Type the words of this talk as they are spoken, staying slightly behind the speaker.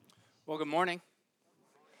Well, good morning.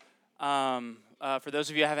 For those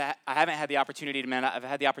of you I haven't had the opportunity to I've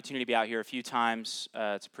had the opportunity to be out here a few times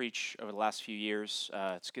to preach over the last few years.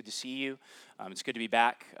 It's good to see you. It's good to be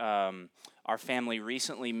back. Our family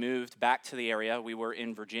recently moved back to the area. We were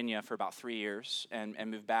in Virginia for about 3 years and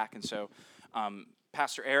moved back. And so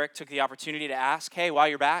Pastor Eric took the opportunity to ask, hey, while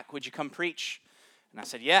you're back, would you come preach? And I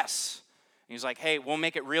said, yes. And he was like, hey, we'll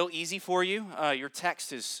make it real easy for you. Your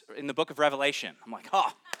text is in the book of Revelation. I'm like,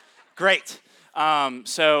 oh, great.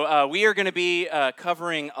 So we are going to be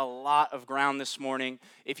covering a lot of ground this morning.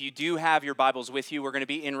 If you do have your Bibles with you, we're going to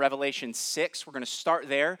be in Revelation 6. We're going to start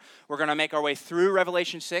there. We're going to make our way through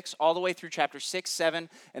Revelation 6, all the way through chapter 6, 7,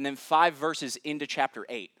 and then 5 verses into chapter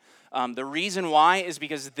 8. The reason why is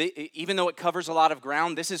because even though it covers a lot of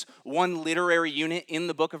ground, this is one literary unit in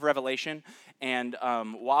the book of Revelation. And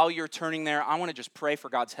while you're turning there, I want to just pray for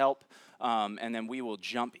God's help, and then we will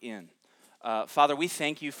jump in. Father, we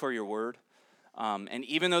thank you for your word. And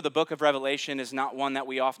even though the book of Revelation is not one that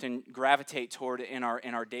we often gravitate toward in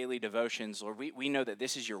our daily devotions, Lord, we know that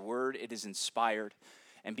this is your word. It is inspired.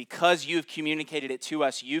 And because you've communicated it to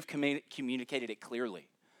us, you've communicated it clearly.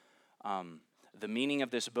 The meaning of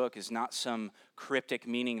this book is not some cryptic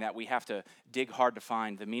meaning that we have to dig hard to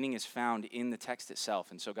find. The meaning is found in the text itself.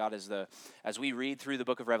 And so, God, as we read through the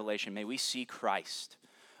book of Revelation, may we see Christ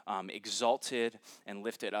exalted and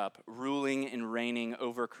lifted up, ruling and reigning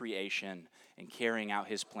over creation and carrying out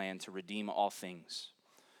his plan to redeem all things.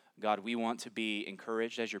 God, we want to be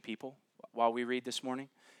encouraged as your people while we read this morning.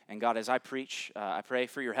 And God, as I preach, I pray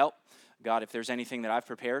for your help. God, if there's anything that I've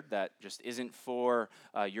prepared that just isn't for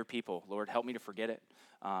your people, Lord, help me to forget it.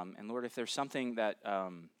 And Lord, if there's something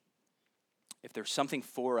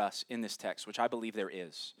for us in this text, which I believe there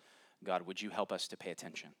is, God, would you help us to pay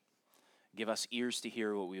attention? Give us ears to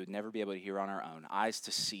hear what we would never be able to hear on our own, eyes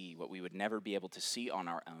to see what we would never be able to see on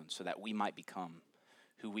our own, so that we might become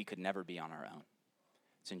who we could never be on our own.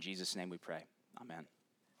 It's in Jesus' name we pray. Amen.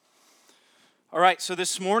 All right, so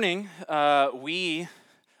this morning we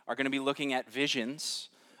are going to be looking at visions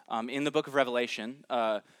in the book of Revelation.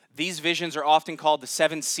 These visions are often called the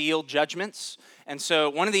seven seal judgments. And so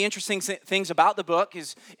one of the interesting things about the book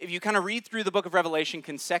is if you kind of read through the book of Revelation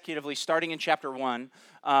consecutively, starting in chapter 1,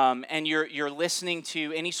 and you're listening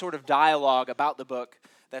to any sort of dialogue about the book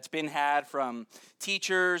that's been had from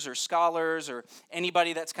teachers or scholars or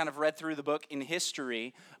anybody that's kind of read through the book in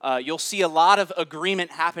history, you'll see a lot of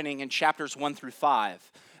agreement happening in chapters 1 through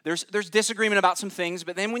 5. There's disagreement about some things,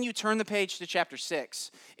 but then when you turn the page to chapter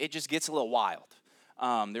 6, it just gets a little wild.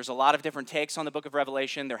 There's a lot of different takes on the book of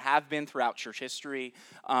Revelation. There have been throughout church history.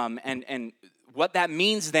 And what that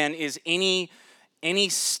means then is any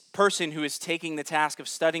person who is taking the task of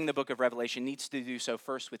studying the book of Revelation needs to do so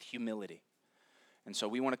first with humility. And so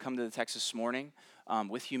we want to come to the text this morning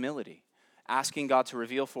with humility, asking God to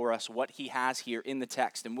reveal for us what he has here in the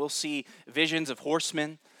text. And we'll see visions of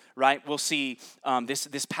horsemen, right? We'll see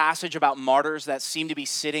this passage about martyrs that seem to be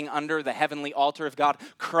sitting under the heavenly altar of God,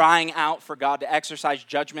 crying out for God to exercise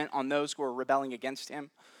judgment on those who are rebelling against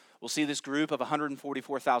him. We'll see this group of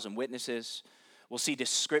 144,000 witnesses. We'll see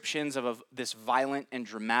descriptions of this violent and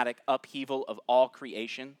dramatic upheaval of all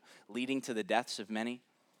creation, leading to the deaths of many.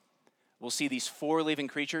 We'll see these four living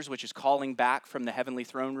creatures, which is calling back from the heavenly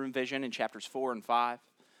throne room vision in chapters 4 and 5.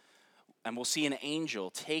 And we'll see an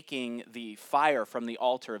angel taking the fire from the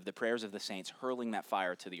altar of the prayers of the saints, hurling that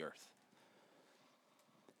fire to the earth.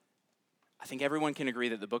 I think everyone can agree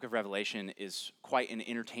that the book of Revelation is quite an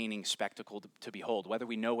entertaining spectacle to behold, whether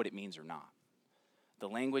we know what it means or not. The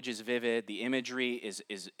language is vivid, the imagery is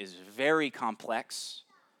very complex,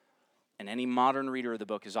 and any modern reader of the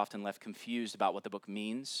book is often left confused about what the book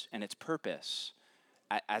means and its purpose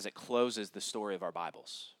as it closes the story of our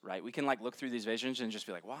Bibles, right? We can look through these visions and just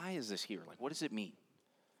be like, why is this here? What does it mean?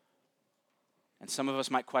 And some of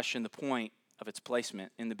us might question the point of its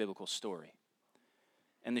placement in the biblical story.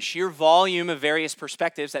 And the sheer volume of various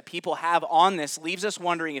perspectives that people have on this leaves us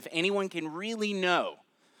wondering if anyone can really know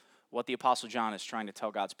what the Apostle John is trying to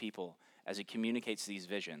tell God's people as he communicates these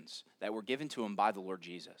visions that were given to him by the Lord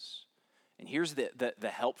Jesus. And here's the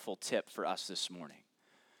helpful tip for us this morning.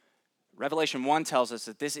 Revelation 1 tells us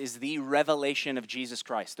that this is the revelation of Jesus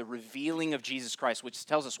Christ, the revealing of Jesus Christ, which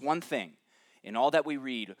tells us one thing. In all that we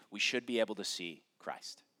read, we should be able to see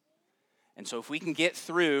Christ. And so if we can get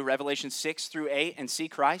through Revelation 6 through 8 and see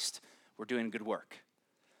Christ, we're doing good work.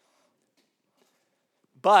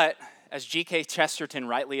 But, as G.K. Chesterton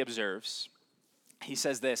rightly observes, he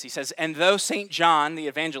says this, he says, and though St. John the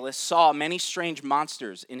evangelist saw many strange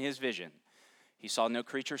monsters in his vision, he saw no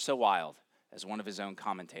creature so wild as one of his own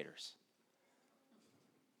commentators.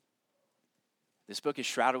 This book is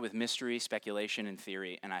shrouded with mystery, speculation, and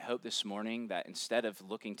theory, and I hope this morning that instead of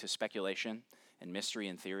looking to speculation and mystery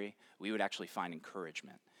and theory, we would actually find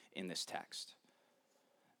encouragement in this text.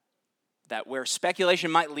 That where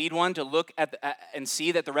speculation might lead one to look at and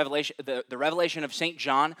see that the revelation of St.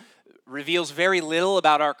 John reveals very little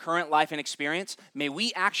about our current life and experience, may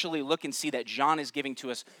we actually look and see that John is giving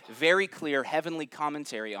to us very clear heavenly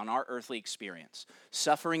commentary on our earthly experience,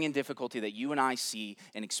 suffering and difficulty that you and I see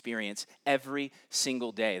and experience every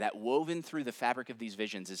single day. That woven through the fabric of these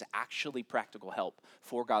visions is actually practical help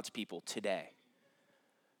for God's people today,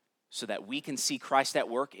 so that we can see Christ at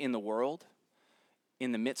work in the world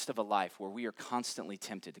in the midst of a life where we are constantly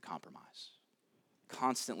tempted to compromise,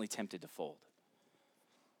 constantly tempted to fold.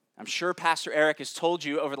 I'm sure Pastor Eric has told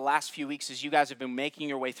you over the last few weeks as you guys have been making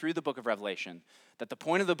your way through the book of Revelation that the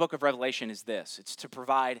point of the book of Revelation is this. It's to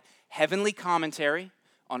provide heavenly commentary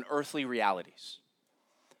on earthly realities.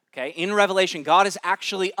 Okay? In Revelation, God is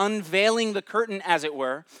actually unveiling the curtain, as it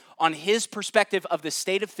were, on his perspective of the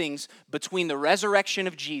state of things between the resurrection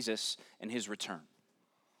of Jesus and his return.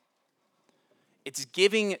 It's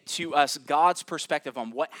giving to us God's perspective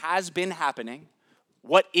on what has been happening,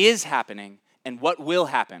 what is happening, and what will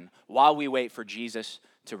happen while we wait for Jesus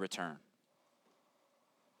to return.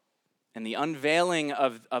 And the unveiling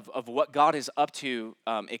of what God is up to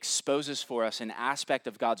exposes for us an aspect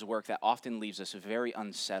of God's work that often leaves us very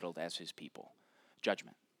unsettled as his people: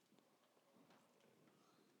 judgment.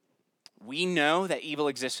 We know that evil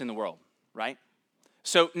exists in the world, right?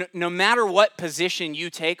 So no matter what position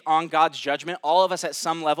you take on God's judgment, all of us at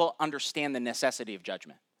some level understand the necessity of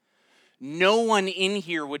judgment. No one in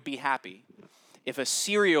here would be happy if a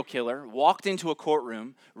serial killer walked into a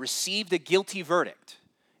courtroom, received a guilty verdict,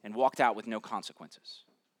 and walked out with no consequences.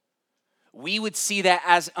 We would see that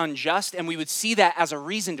as unjust, and we would see that as a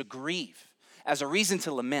reason to grieve, as a reason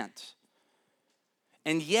to lament.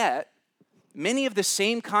 And yet, many of the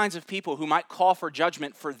same kinds of people who might call for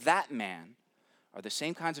judgment for that man are the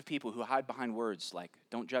same kinds of people who hide behind words like,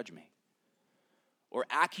 "Don't judge me," or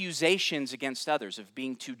accusations against others of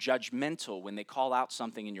being too judgmental when they call out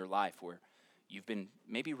something in your life where you've been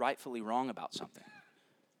maybe rightfully wrong about something.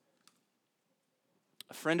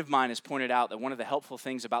 A friend of mine has pointed out that one of the helpful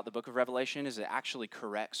things about the book of Revelation is it actually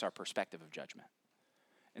corrects our perspective of judgment.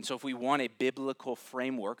 And so if we want a biblical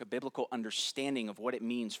framework, a biblical understanding of what it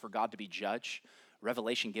means for God to be judge,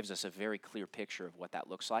 Revelation gives us a very clear picture of what that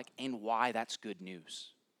looks like and why that's good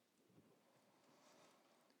news.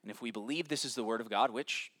 And if we believe this is the word of God,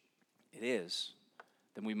 which it is,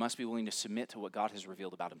 then we must be willing to submit to what God has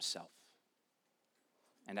revealed about himself.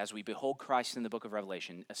 And as we behold Christ in the book of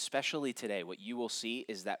Revelation, especially today, what you will see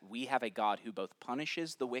is that we have a God who both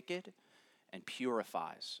punishes the wicked and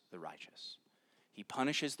purifies the righteous. He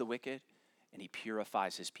punishes the wicked and he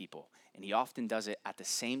purifies his people. And he often does it at the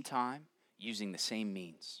same time, using the same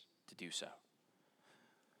means to do so.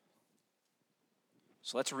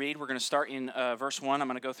 So let's read. We're going to start in verse 1. I'm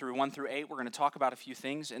going to go through 1 through 8. We're going to talk about a few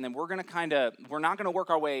things. And then we're going to we're not going to work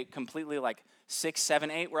our way completely like 6, 7,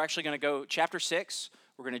 8. We're actually going to go chapter 6.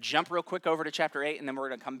 We're going to jump real quick over to chapter 8. And then we're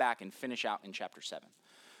going to come back and finish out in chapter 7.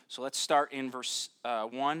 So let's start in verse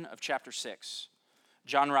 1 of chapter 6.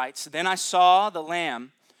 John writes, "Then I saw the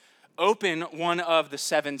Lamb open one of the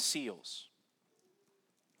 7 seals.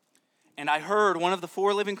 And I heard one of the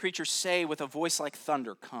 4 living creatures say with a voice like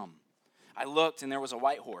thunder, 'Come.' I looked, and there was a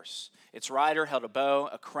white horse. Its rider held a bow,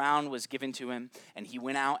 a crown was given to him, and he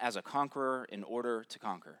went out as a conqueror in order to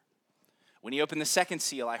conquer. When he opened the 2nd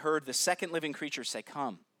seal, I heard the 2nd living creature say,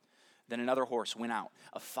 'Come.' Then another horse went out,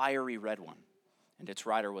 a fiery red one, and its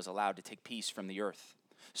rider was allowed to take peace from the earth,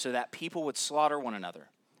 so that people would slaughter one another,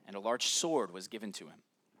 and a large sword was given to him.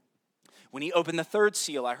 When he opened the 3rd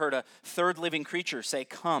seal, I heard a 3rd living creature say,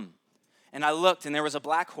 'Come.' And I looked, and there was a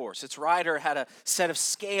black horse. Its rider had a set of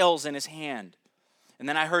scales in his hand. And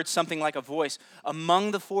then I heard something like a voice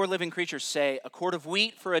among the 4 living creatures say, 'A quart of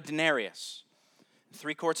wheat for a denarius, and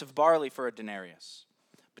 3 quarts of barley for a denarius.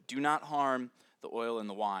 But do not harm the oil and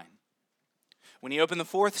the wine.' When he opened the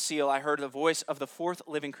 4th seal, I heard the voice of the 4th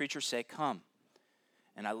living creature say, 'Come.'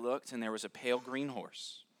 And I looked, and there was a pale green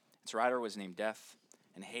horse. Its rider was named Death,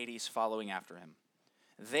 and Hades following after him.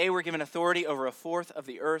 They were given authority over 1/4 of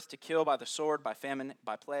the earth to kill by the sword, by famine,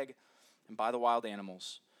 by plague, and by the wild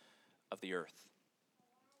animals of the earth."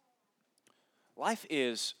 Life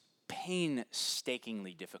is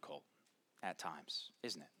painstakingly difficult at times,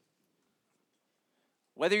 isn't it?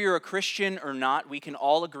 Whether you're a Christian or not, we can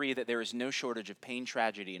all agree that there is no shortage of pain,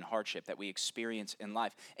 tragedy, and hardship that we experience in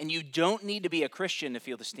life. And you don't need to be a Christian to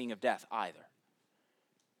feel the sting of death either.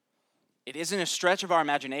 It isn't a stretch of our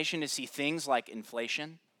imagination to see things like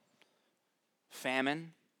inflation,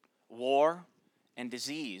 famine, war, and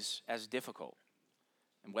disease as difficult.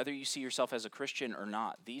 And whether you see yourself as a Christian or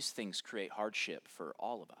not, these things create hardship for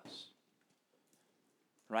all of us.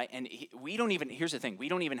 Right? And here's the thing, we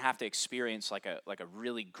don't even have to experience like a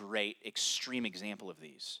really great extreme example of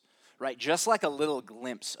these. Right? Just like a little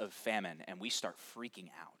glimpse of famine and we start freaking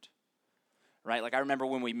out. Right? Like I remember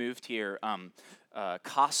when we moved here,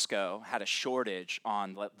 Costco had a shortage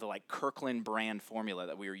on the like Kirkland brand formula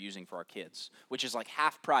that we were using for our kids, which is like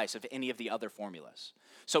half price of any of the other formulas.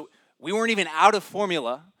 So we weren't even out of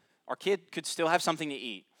formula. Our kid could still have something to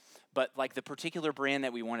eat. But like the particular brand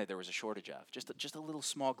that we wanted, there was a shortage of. Just a little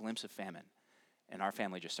small glimpse of famine. And our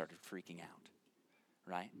family just started freaking out,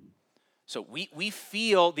 right? So we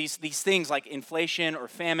feel these things like inflation or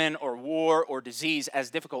famine or war or disease as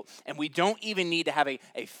difficult, and we don't even need to have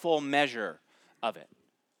a full measure of it.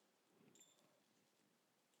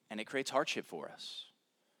 And it creates hardship for us.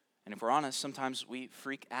 And if we're honest, sometimes we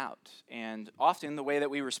freak out. And often the way that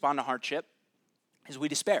we respond to hardship is we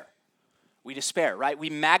despair. We despair, right? We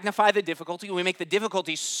magnify the difficulty. We make the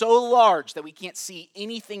difficulty so large that we can't see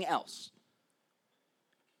anything else.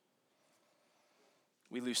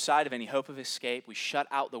 We lose sight of any hope of escape. We shut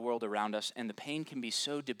out the world around us, and the pain can be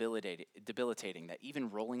so debilitating that even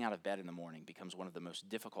rolling out of bed in the morning becomes one of the most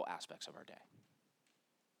difficult aspects of our day.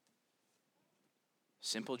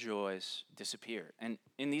 Simple joys disappear. And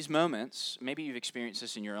in these moments, maybe you've experienced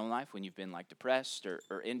this in your own life when you've been like depressed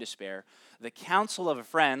or in despair. The counsel of a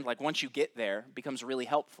friend, like once you get there, becomes really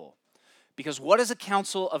helpful. Because what does a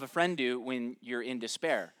counsel of a friend do when you're in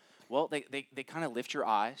despair? Well, they kind of lift your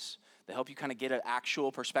eyes. They help you kind of get an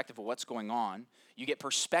actual perspective of what's going on. You get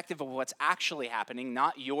perspective of what's actually happening,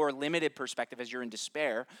 not your limited perspective as you're in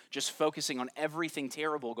despair, just focusing on everything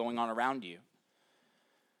terrible going on around you.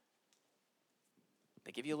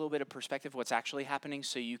 They give you a little bit of perspective of what's actually happening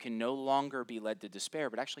so you can no longer be led to despair,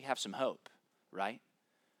 but actually have some hope, right?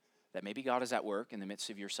 That maybe God is at work in the midst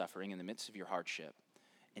of your suffering, in the midst of your hardship,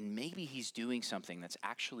 and maybe he's doing something that's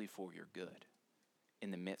actually for your good in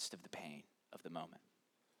the midst of the pain of the moment.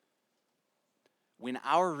 When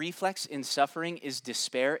our reflex in suffering is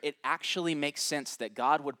despair, it actually makes sense that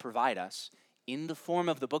God would provide us, in the form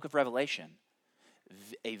of the book of Revelation,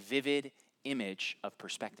 a vivid image of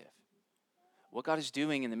perspective. What God is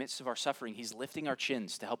doing in the midst of our suffering, he's lifting our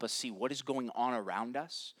chins to help us see what is going on around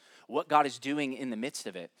us, what God is doing in the midst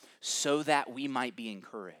of it, so that we might be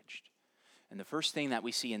encouraged. And the first thing that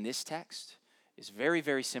we see in this text is very,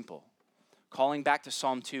 very simple. Calling back to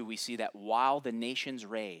Psalm 2, we see that while the nations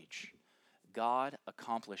rage, God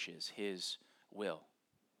accomplishes his will.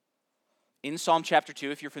 In Psalm chapter 2,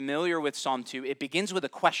 if you're familiar with Psalm 2, it begins with a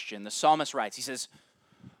question. The psalmist writes, he says,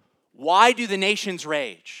 "Why do the nations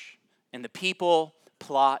rage and the people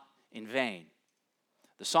plot in vain?"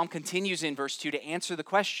 The psalm continues in verse 2 to answer the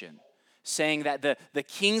question, saying that the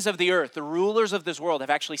kings of the earth, the rulers of this world, have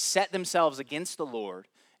actually set themselves against the Lord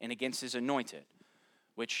and against his anointed,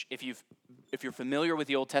 which if you're familiar with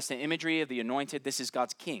the Old Testament imagery of the anointed, this is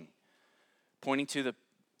God's king, pointing to the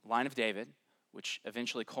line of David, which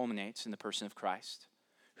eventually culminates in the person of Christ,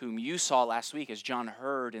 whom you saw last week as John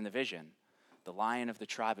heard in the vision, the Lion of the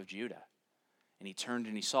tribe of Judah. And he turned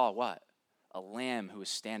and he saw what? A lamb who was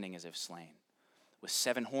standing as if slain, with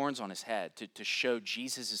 7 horns on his head to show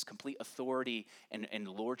Jesus' complete authority and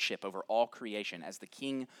lordship over all creation as the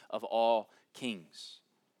King of all kings.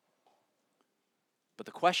 But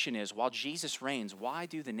the question is, while Jesus reigns, why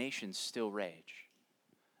do the nations still rage?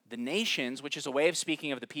 The nations, which is a way of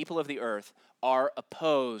speaking of the people of the earth, are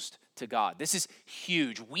opposed to God. This is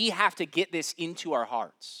huge. We have to get this into our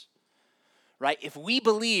hearts. Right? If we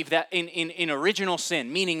believe that in original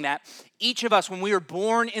sin, meaning that each of us, when we are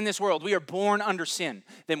born in this world, we are born under sin,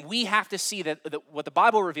 then we have to see that what the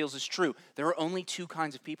Bible reveals is true. There are only 2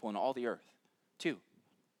 kinds of people in all the earth. 2.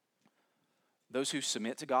 Those who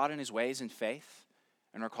submit to God in his ways in faith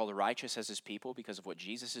and are called righteous as his people because of what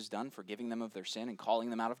Jesus has done, forgiving them of their sin and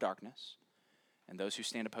calling them out of darkness. And those who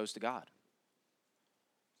stand opposed to God.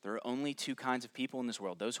 There are only 2 kinds of people in this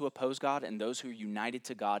world, those who oppose God and those who are united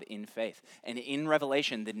to God in faith. And in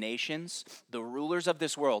Revelation, the nations, the rulers of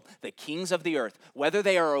this world, the kings of the earth, whether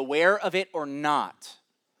they are aware of it or not,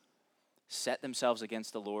 set themselves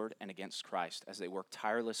against the Lord and against Christ as they work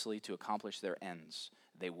tirelessly to accomplish their ends.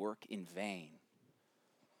 They work in vain.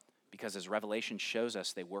 Because as Revelation shows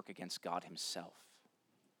us, they work against God himself.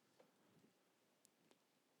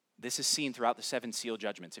 This is seen throughout the 7 seal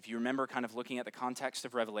judgments. If you remember kind of looking at the context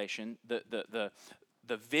of Revelation, the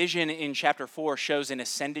vision in chapter 4 shows an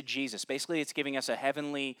ascended Jesus. Basically, it's giving us a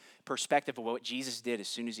heavenly perspective of what Jesus did as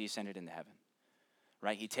soon as he ascended into heaven.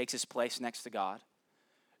 Right? He takes his place next to God.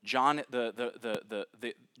 John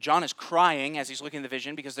is crying as he's looking at the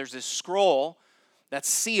vision because there's this scroll that's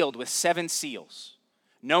sealed with 7 seals.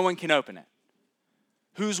 No one can open it.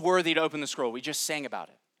 Who's worthy to open the scroll? We just sang about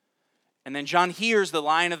it. And then John hears the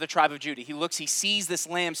Lion of the tribe of Judah. He looks, he sees this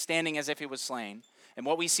lamb standing as if he was slain. And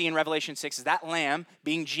what we see in Revelation 6 is that lamb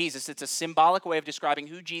being Jesus. It's a symbolic way of describing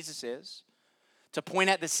who Jesus is, to point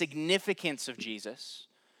at the significance of Jesus,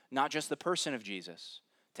 not just the person of Jesus.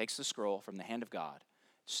 Takes the scroll from the hand of God,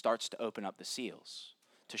 starts to open up the seals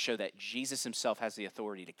to show that Jesus himself has the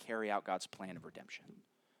authority to carry out God's plan of redemption.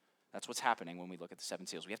 That's what's happening when we look at the 7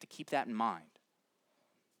 seals. We have to keep that in mind.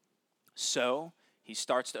 So he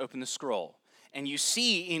starts to open the scroll. And you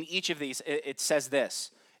see in each of these, it says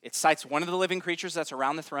this. It cites one of the living creatures that's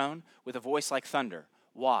around the throne with a voice like thunder.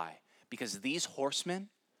 Why? Because these horsemen,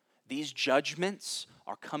 these judgments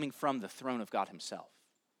are coming from the throne of God himself.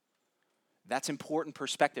 That's important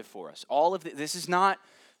perspective for us. All of this is not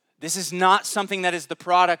something that is the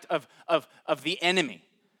product of the enemy.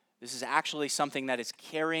 This is actually something that is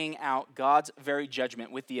carrying out God's very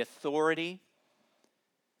judgment with the authority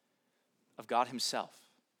of God himself.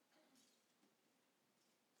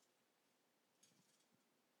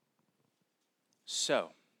 So,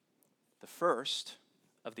 the first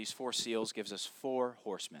of these 4 seals gives us 4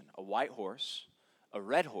 horsemen: a white horse, a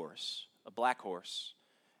red horse, a black horse,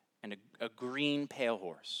 and a green pale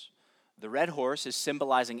horse. The red horse is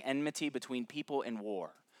symbolizing enmity between people in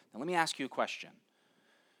war. Now let me ask you a question.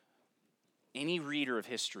 Any reader of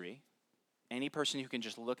history, any person who can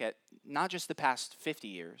just look at not just the past 50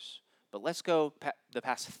 years, but let's go the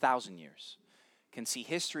past 1,000 years, can see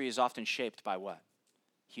history is often shaped by what?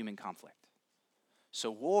 Human conflict.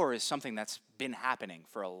 So war is something that's been happening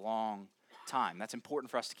for a long time. That's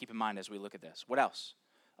important for us to keep in mind as we look at this. What else?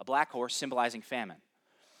 A black horse symbolizing famine.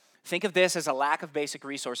 Think of this as a lack of basic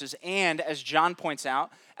resources, and as John points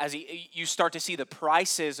out, as you start to see the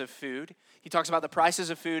prices of food. He talks about the prices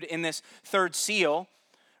of food in this 3rd seal,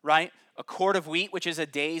 right? A quart of wheat, which is a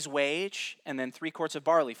day's wage, and then 3 quarts of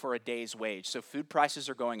barley for a day's wage. So food prices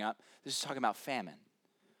are going up. This is talking about famine.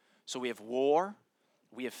 So we have war,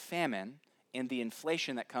 we have famine, and the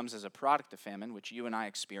inflation that comes as a product of famine, which you and I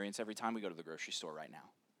experience every time we go to the grocery store right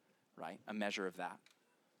now, right? A measure of that.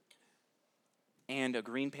 And a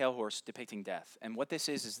green pale horse depicting death. And what this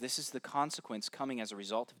is this is the consequence coming as a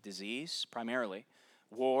result of disease, primarily,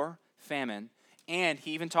 war, famine, and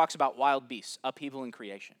he even talks about wild beasts, upheaval in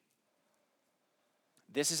creation.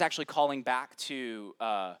 This is actually calling back to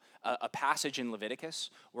a passage in Leviticus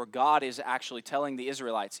where God is actually telling the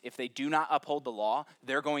Israelites, if they do not uphold the law,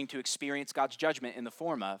 they're going to experience God's judgment in the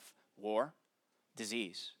form of war,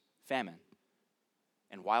 disease, famine,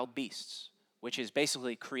 and wild beasts, which is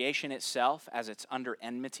basically creation itself as it's under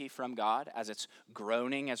enmity from God, as it's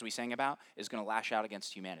groaning, as we sang about, is going to lash out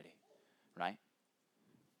against humanity, right?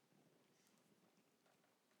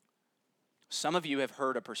 Some of you have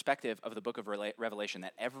heard a perspective of the book of Revelation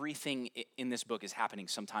that everything in this book is happening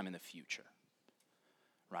sometime in the future,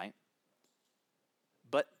 right?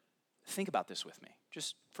 But think about this with me,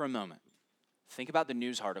 just for a moment. Think about the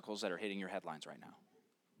news articles that are hitting your headlines right now.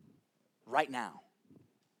 Right now.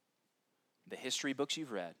 The history books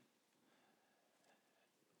you've read,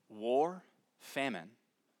 war, famine,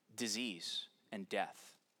 disease, and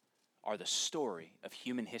death are the story of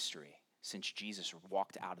human history since Jesus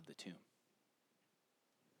walked out of the tomb.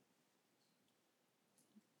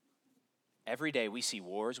 Every day we see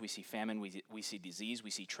wars, we see famine, we see disease, we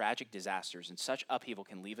see tragic disasters, and such upheaval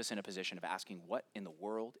can leave us in a position of asking, what in the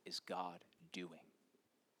world is God doing?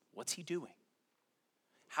 What's he doing?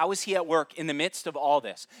 How is he at work in the midst of all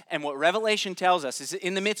this? And what Revelation tells us is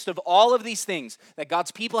in the midst of all of these things that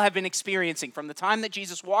God's people have been experiencing from the time that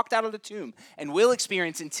Jesus walked out of the tomb and will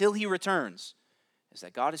experience until he returns, is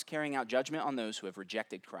that God is carrying out judgment on those who have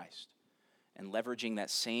rejected Christ and leveraging that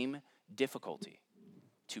same difficulty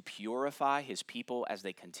to purify his people as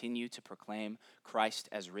they continue to proclaim Christ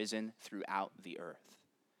as risen throughout the earth.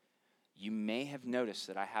 You may have noticed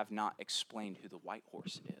that I have not explained who the white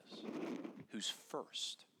horse is. Who's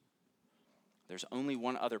first? There's only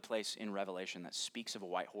one other place in Revelation that speaks of a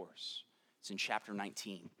white horse. It's in chapter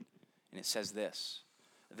 19, and it says this: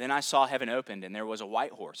 Then I saw heaven opened, and there was a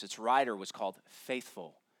white horse. Its rider was called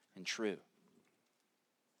Faithful and True.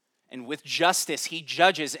 And with justice he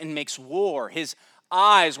judges and makes war. His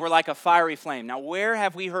eyes were like a fiery flame. Now, where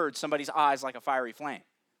have we heard somebody's eyes like a fiery flame?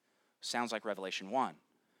 Sounds like Revelation 1.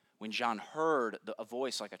 When John heard a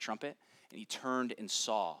voice like a trumpet, and he turned and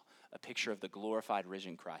saw a picture of the glorified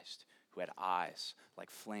risen Christ, who had eyes like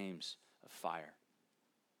flames of fire.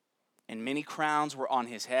 And many crowns were on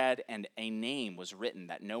his head, and a name was written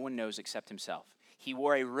that no one knows except himself. He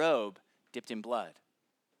wore a robe dipped in blood.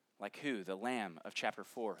 Like who? The Lamb of chapter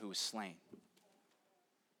 4 who was slain.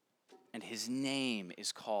 And his name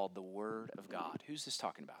is called the Word of God. Who's this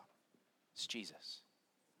talking about? It's Jesus.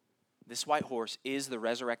 This white horse is the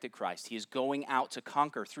resurrected Christ. He is going out to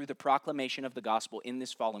conquer through the proclamation of the gospel in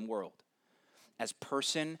this fallen world. As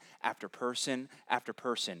person after person after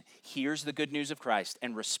person hears the good news of Christ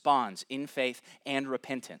and responds in faith and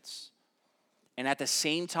repentance. And at the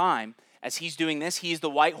same time, as he's doing this, he's the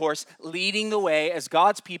white horse leading the way as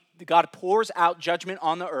God pours out judgment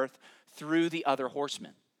on the earth through the other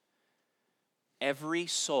horsemen. Every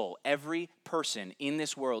soul, every person in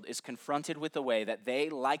this world is confronted with the way that they,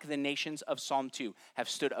 like the nations of Psalm 2, have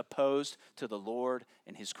stood opposed to the Lord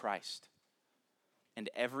and his Christ. And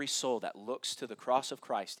every soul that looks to the cross of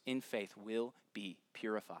Christ in faith will be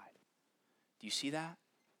purified. Do you see that?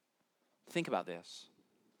 Think about this.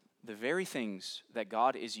 The very things that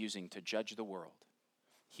God is using to judge the world,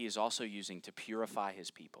 he is also using to purify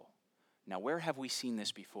his people. Now, where have we seen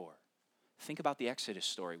this before? Think about the Exodus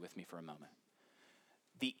story with me for a moment.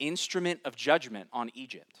 The instrument of judgment on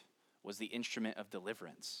Egypt was the instrument of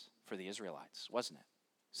deliverance for the Israelites, wasn't it?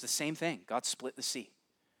 It's the same thing. God split the sea.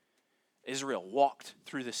 Israel walked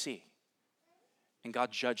through the sea, and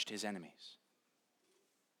God judged his enemies.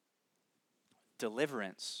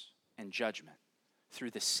 Deliverance and judgment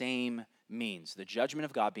through the same means. The judgment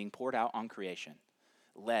of God being poured out on creation,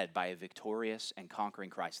 led by a victorious and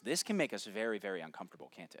conquering Christ. This can make us very, very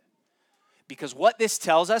uncomfortable, can't it? Because what this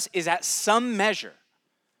tells us is at some measure,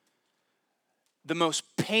 the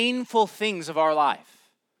most painful things of our life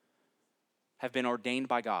have been ordained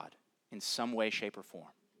by God in some way, shape, or form.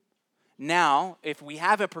 Now, if we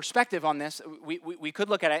have a perspective on this, we could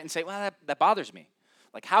look at it and say, well, that bothers me.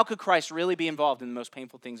 Like, how could Christ really be involved in the most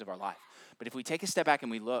painful things of our life? But if we take a step back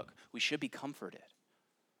and we look, we should be comforted.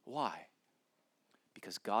 Why?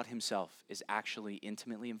 Because God himself is actually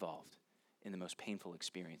intimately involved in the most painful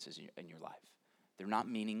experiences in your life. They're not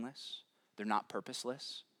meaningless. They're not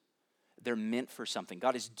purposeless. They're meant for something.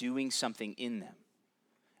 God is doing something in them.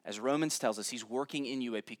 As Romans tells us, he's working in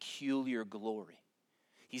you a peculiar glory.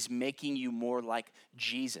 He's making you more like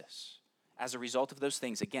Jesus. As a result of those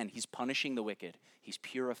things, again, he's punishing the wicked. He's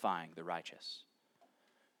purifying the righteous.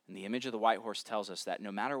 And the image of the white horse tells us that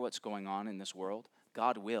no matter what's going on in this world,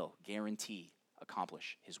 God will guarantee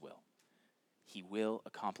accomplish his will. He will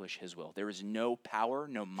accomplish his will. There is no power,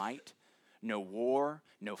 no might, no war,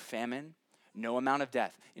 no famine, no amount of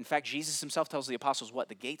death. In fact, Jesus himself tells the apostles what?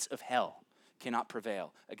 The gates of hell cannot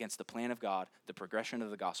prevail against the plan of God, the progression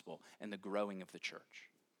of the gospel, and the growing of the church.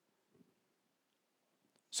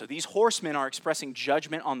 So these horsemen are expressing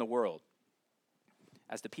judgment on the world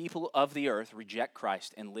as the people of the earth reject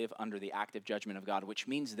Christ and live under the active judgment of God, which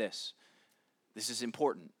means this. This is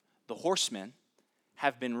important. The horsemen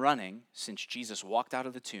have been running since Jesus walked out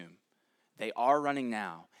of the tomb. They are running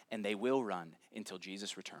now, and they will run until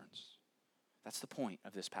Jesus returns. That's the point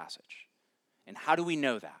of this passage. And how do we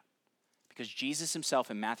know that? Because Jesus himself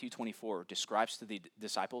in Matthew 24 describes to the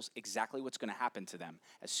disciples exactly what's going to happen to them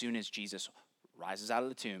as soon as Jesus rises out of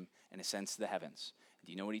the tomb and ascends to the heavens.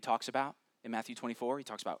 Do you know what he talks about in Matthew 24? He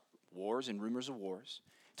talks about wars and rumors of wars.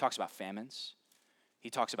 He talks about famines. He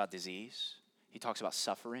talks about disease. He talks about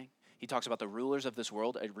suffering. He talks about the rulers of this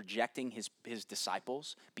world rejecting his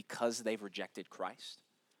disciples because they've rejected Christ.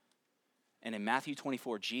 And in Matthew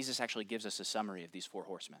 24, Jesus actually gives us a summary of these four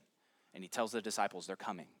horsemen. And he tells the disciples they're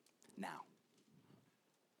coming now.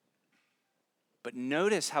 But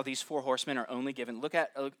notice how these four horsemen are only given. Look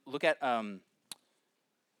at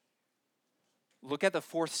the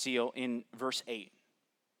fourth seal in verse 8.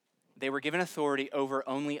 They were given authority over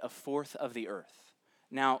only a fourth of the earth.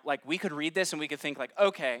 Now, like, we could read this and we could think like,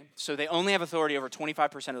 okay, so they only have authority over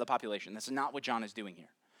 25% of the population. That's not what John is doing here.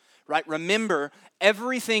 Right? Remember,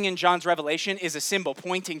 everything in John's revelation is a symbol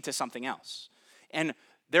pointing to something else. And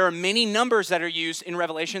there are many numbers that are used in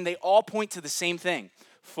Revelation. They all point to the same thing.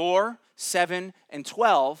 4, 7, and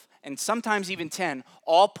 12, and sometimes even 10,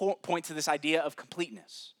 all point to this idea of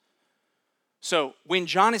completeness. So when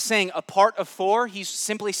John is saying a part of 4, he's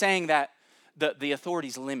simply saying that the authority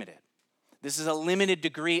is limited. This is a limited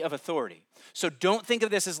degree of authority. So don't think of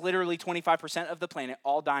this as literally 25% of the planet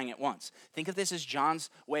all dying at once. Think of this as John's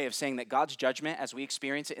way of saying that God's judgment, as we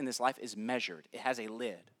experience it in this life, is measured. It has a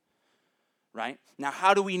lid, right? Now,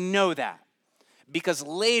 how do we know that? Because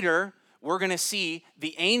later, we're going to see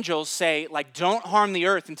the angels say, like, don't harm the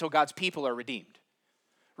earth until God's people are redeemed,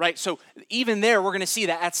 right? So even there, we're going to see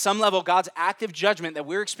that at some level, God's active judgment that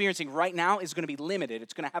we're experiencing right now is going to be limited.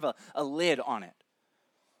 It's going to have a lid on it.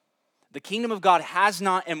 The kingdom of God has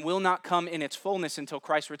not and will not come in its fullness until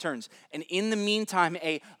Christ returns. And in the meantime,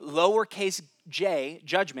 a lowercase j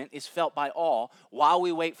judgment is felt by all while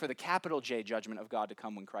we wait for the capital J judgment of God to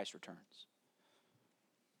come when Christ returns.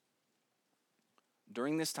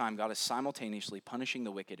 During this time, God is simultaneously punishing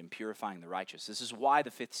the wicked and purifying the righteous. This is why the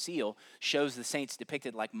fifth seal shows the saints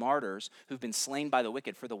depicted like martyrs who've been slain by the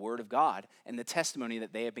wicked for the word of God and the testimony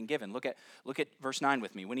that they have been given. Look at verse 9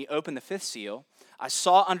 with me. When he opened the fifth seal, I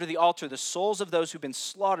saw under the altar the souls of those who've been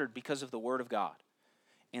slaughtered because of the word of God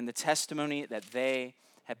and the testimony that they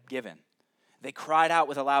have given. They cried out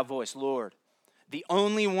with a loud voice, Lord, the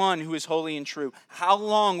only one who is holy and true, how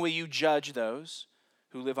long will you judge those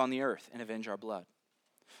who live on the earth and avenge our blood?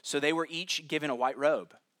 So they were each given a white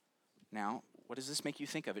robe. Now, what does this make you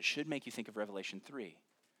think of? It should make you think of Revelation 3,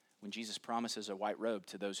 when Jesus promises a white robe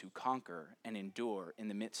to those who conquer and endure in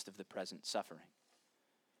the midst of the present suffering.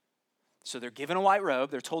 So they're given a white robe.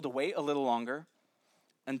 They're told to wait a little longer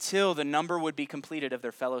until the number would be completed of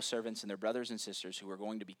their fellow servants and their brothers and sisters who were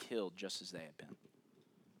going to be killed just as they had been.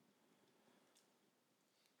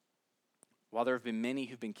 While there have been many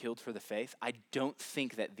who've been killed for the faith, I don't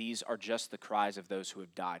think that these are just the cries of those who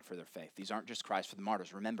have died for their faith. These aren't just cries for the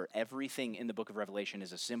martyrs. Remember, everything in the book of Revelation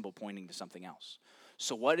is a symbol pointing to something else.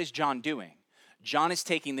 So what is John doing? John is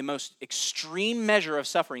taking the most extreme measure of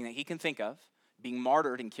suffering that he can think of, being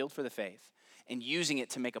martyred and killed for the faith, and using it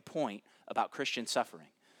to make a point about Christian suffering.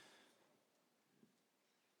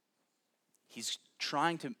 He's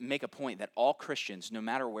trying to make a point that all Christians, no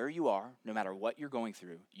matter where you are, no matter what you're going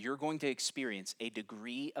through, you're going to experience a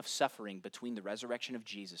degree of suffering between the resurrection of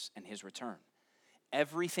Jesus and his return.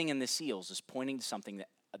 Everything in the seals is pointing to something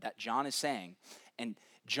that John is saying, and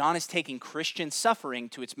John is taking Christian suffering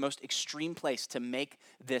to its most extreme place to make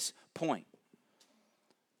this point.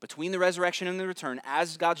 Between the resurrection and the return,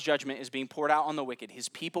 as God's judgment is being poured out on the wicked, his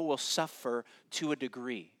people will suffer to a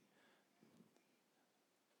degree.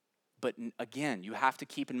 But again, you have to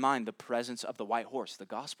keep in mind the presence of the white horse. The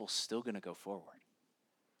gospel's still going to go forward.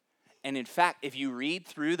 And in fact, if you read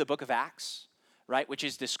through the book of Acts, right, which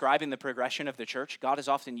is describing the progression of the church, God is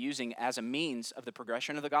often using as a means of the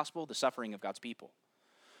progression of the gospel, the suffering of God's people.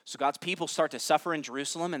 So God's people start to suffer in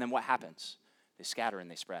Jerusalem, and then what happens? They scatter and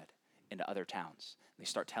they spread into other towns. They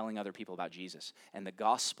start telling other people about Jesus. And the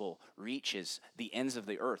gospel reaches the ends of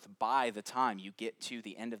the earth by the time you get to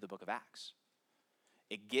the end of the book of Acts.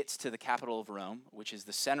 It gets to the capital of Rome, which is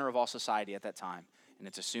the center of all society at that time, and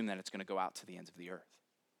it's assumed that it's going to go out to the ends of the earth.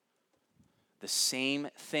 The same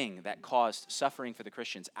thing that caused suffering for the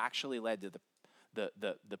Christians actually led to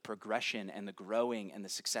the progression and the growing and the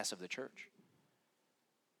success of the church.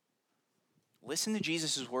 Listen to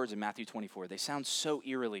Jesus' words in Matthew 24. They sound so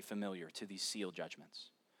eerily familiar to these seal judgments.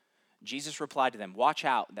 Jesus replied to them, "Watch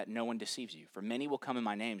out that no one deceives you, for many will come in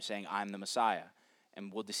my name saying, I am the Messiah,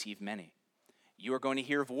 and will deceive many. You are going to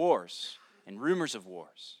hear of wars and rumors of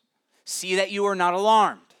wars. See that you are not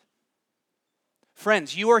alarmed."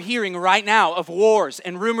 Friends, you are hearing right now of wars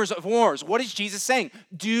and rumors of wars. What is Jesus saying?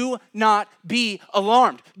 Do not be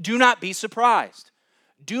alarmed. Do not be surprised.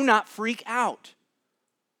 Do not freak out.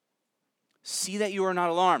 See that you are not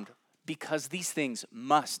alarmed, because these things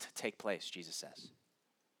must take place, Jesus says.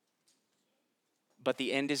 But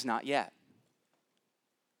the end is not yet.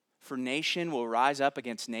 For nation will rise up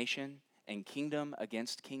against nation, and kingdom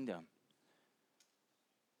against kingdom.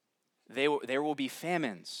 There will be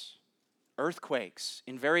famines, earthquakes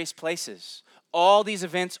in various places. All these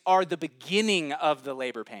events are the beginning of the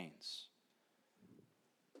labor pains.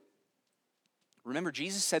 Remember,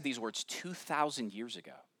 Jesus said these words 2,000 years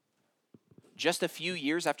ago. Just a few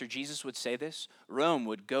years after Jesus would say this, Rome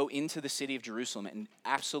would go into the city of Jerusalem and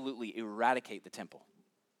absolutely eradicate the temple.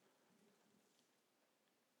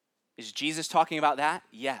 Is Jesus talking about that?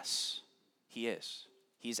 Yes, he is.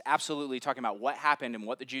 He's absolutely talking about what happened and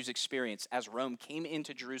what the Jews experienced as Rome came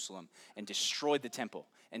into Jerusalem and destroyed the temple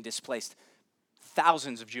and displaced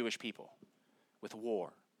thousands of Jewish people with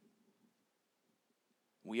war.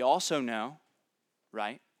 We also know,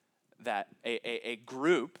 right, that a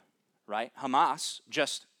group, right, Hamas,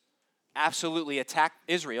 just absolutely attacked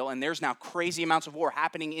Israel, and there's now crazy amounts of war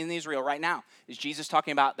happening in Israel right now. Is Jesus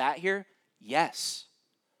talking about that here? Yes.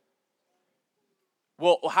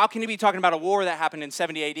 Well, how can he be talking about a war that happened in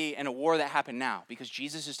 70 AD and a war that happened now? Because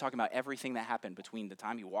Jesus is talking about everything that happened between the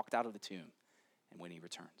time he walked out of the tomb and when he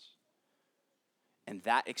returns. And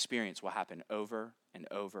that experience will happen over and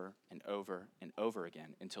over and over and over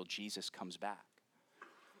again until Jesus comes back.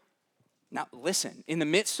 Now, listen, in the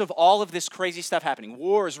midst of all of this crazy stuff happening,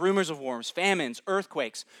 wars, rumors of wars, famines,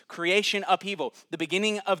 earthquakes, creation upheaval, the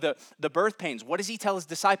beginning of the birth pains, what does he tell his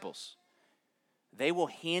disciples? They will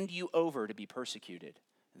hand you over to be persecuted.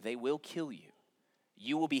 They will kill you.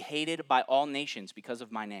 You will be hated by all nations because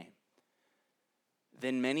of my name.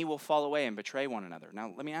 Then many will fall away and betray one another.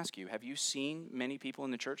 Now, let me ask you, have you seen many people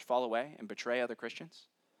in the church fall away and betray other Christians?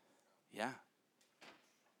 Yeah.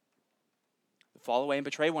 Fall away and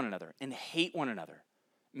betray one another and hate one another.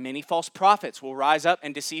 Many false prophets will rise up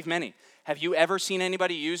and deceive many. Have you ever seen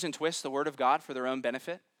anybody use and twist the word of God for their own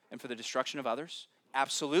benefit and for the destruction of others?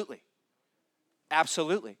 Absolutely.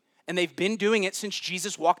 Absolutely. And they've been doing it since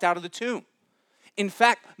Jesus walked out of the tomb. In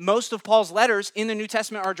fact, most of Paul's letters in the New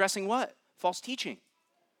Testament are addressing what? False teaching.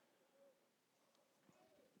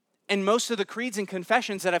 And most of the creeds and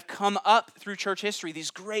confessions that have come up through church history,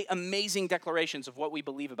 these great, amazing declarations of what we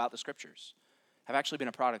believe about the scriptures, have actually been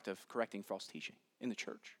a product of correcting false teaching in the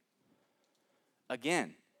church.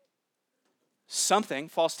 Again,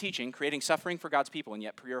 false teaching, creating suffering for God's people and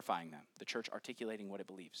yet purifying them. The church articulating what it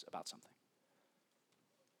believes about something.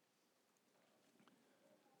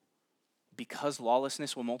 Because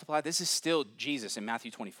lawlessness will multiply, this is still Jesus in Matthew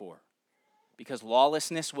 24. Because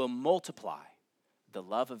lawlessness will multiply, the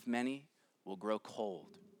love of many will grow cold.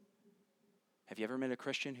 Have you ever met a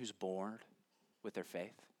Christian who's bored with their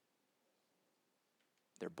faith?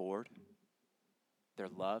 They're bored. Their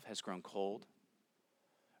love has grown cold.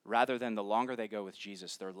 Rather than the longer they go with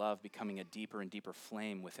Jesus, their love becoming a deeper and deeper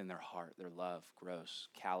flame within their heart, their love grows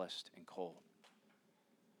calloused and cold.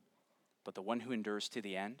 But the one who endures to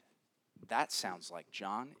the end, that sounds like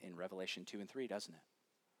John in Revelation 2 and 3, doesn't it?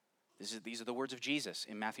 These are the words of Jesus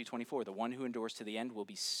in Matthew 24. The one who endures to the end will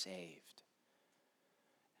be saved.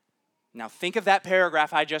 Now think of that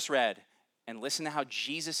paragraph I just read and listen to how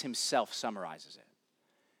Jesus himself summarizes it.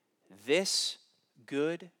 This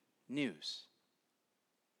good news.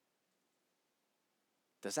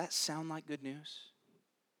 Does that sound like good news?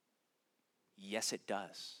 Yes, it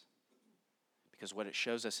does. Because what it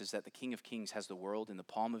shows us is that the King of Kings has the world in the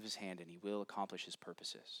palm of his hand and he will accomplish his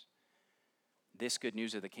purposes. This good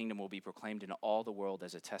news of the kingdom will be proclaimed in all the world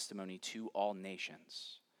as a testimony to all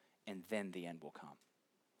nations, and then the end will come.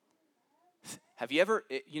 Have you ever,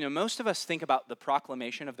 most of us think about the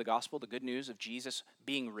proclamation of the gospel, the good news of Jesus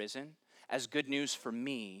being risen, as good news for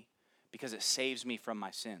me because it saves me from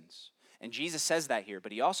my sins. And Jesus says that here,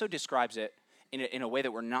 but he also describes it in a way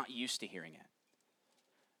that we're not used to hearing it.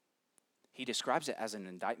 He describes it as an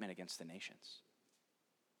indictment against the nations.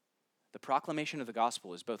 The proclamation of the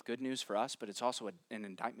gospel is both good news for us, but it's also an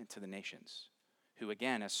indictment to the nations, who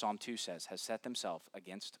again, as Psalm 2 says, has set themselves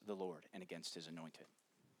against the Lord and against his anointed.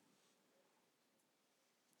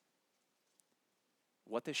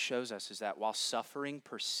 What this shows us is that while suffering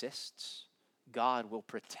persists, God will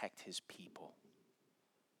protect his people.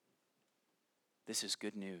 This is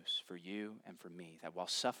good news for you and for me, that while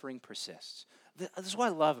suffering persists, this is what I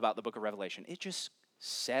love about the book of Revelation. It just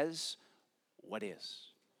says what is.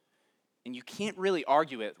 And you can't really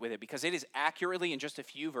argue with it because it is accurately in just a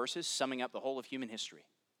few verses summing up the whole of human history.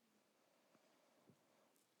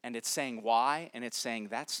 And it's saying why, and it's saying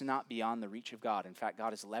that's not beyond the reach of God. In fact,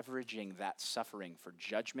 God is leveraging that suffering for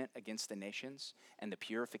judgment against the nations and the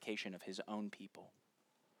purification of his own people.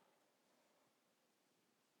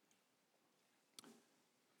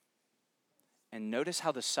 And notice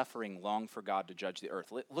how the suffering long for God to judge the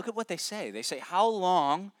earth. Look at what they say. They say, how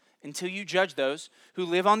long until you judge those who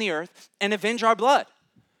live on the earth and avenge our blood?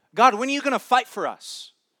 God, when are you going to fight for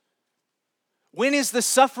us? When is the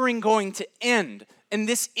suffering going to end? And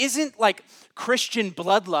this isn't like Christian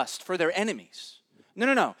bloodlust for their enemies.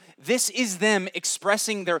 No. This is them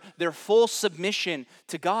expressing their full submission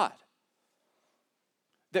to God.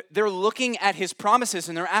 They're looking at his promises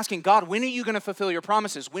and they're asking, God, when are you going to fulfill your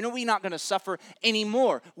promises? When are we not going to suffer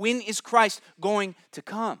anymore? When is Christ going to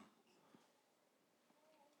come?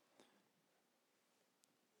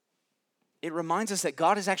 It reminds us that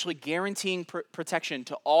God is actually guaranteeing protection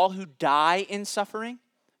to all who die in suffering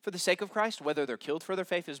for the sake of Christ, whether they're killed for their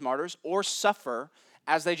faith as martyrs or suffer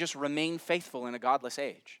as they just remain faithful in a godless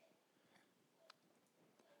age.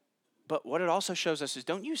 But what it also shows us is,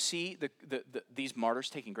 don't you see these martyrs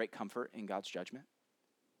taking great comfort in God's judgment?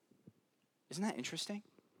 Isn't that interesting?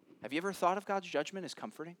 Have you ever thought of God's judgment as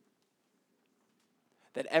comforting?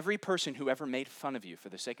 That every person who ever made fun of you for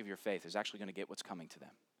the sake of your faith is actually going to get what's coming to them.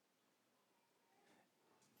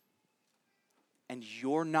 And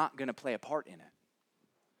you're not going to play a part in it.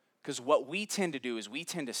 Because what we tend to do is we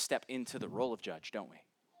tend to step into the role of judge, don't we?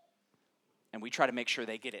 And we try to make sure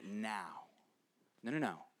they get it now.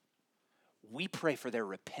 No. We pray for their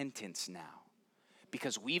repentance now.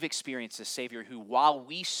 Because we've experienced a Savior who, while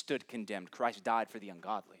we stood condemned, Christ died for the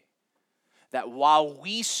ungodly. that while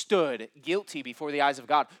we stood guilty before the eyes of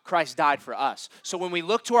God, Christ died for us. So when we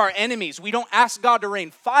look to our enemies, we don't ask God to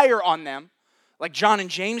rain fire on them like John and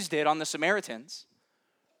James did on the Samaritans.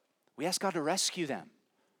 We ask God to rescue them,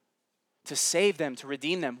 to save them, to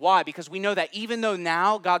redeem them. Why? Because we know that even though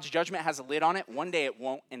now God's judgment has a lid on it, one day it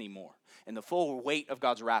won't anymore. And the full weight of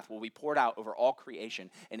God's wrath will be poured out over all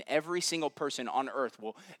creation. And every single person on earth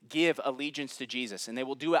will give allegiance to Jesus. And they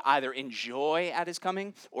will do it either in joy at his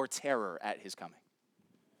coming or terror at his coming.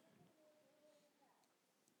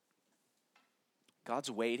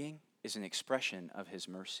 God's waiting is an expression of his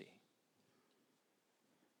mercy.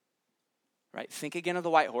 Right? Think again of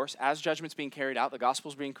the white horse. As judgment's being carried out, the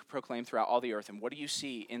gospel's being proclaimed throughout all the earth. And what do you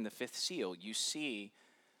see in the fifth seal? You see,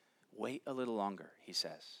 wait a little longer, he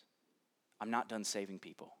says. I'm not done saving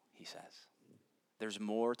people, he says. There's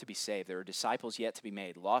more to be saved. There are disciples yet to be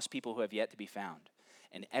made, lost people who have yet to be found.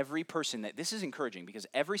 And every person this is encouraging because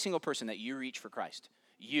every single person that you reach for Christ,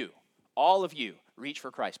 all of you reach for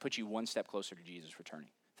Christ, puts you one step closer to Jesus returning.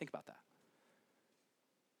 Think about that.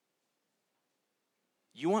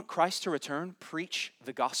 You want Christ to return? Preach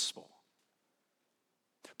the gospel.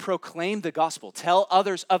 Proclaim the gospel. Tell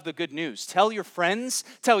others of the good news. Tell your friends,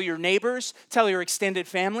 tell your neighbors, tell your extended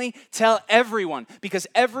family, tell everyone, because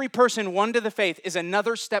every person won to the faith is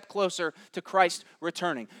another step closer to Christ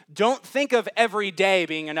returning. Don't think of every day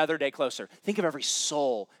being another day closer. Think of every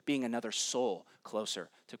soul being another soul closer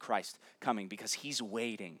to Christ coming, because he's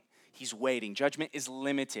waiting. He's waiting. Judgment is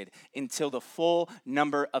limited until the full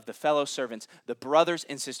number of the fellow servants, the brothers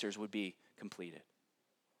and sisters, would be completed.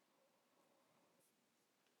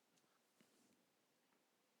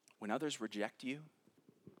 When others reject you,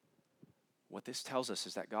 what this tells us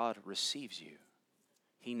is that God receives you.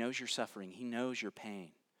 He knows your suffering. He knows your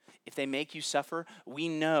pain. If they make you suffer, we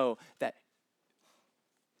know that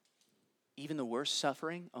even the worst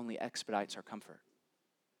suffering only expedites our comfort.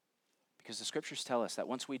 Because the scriptures tell us that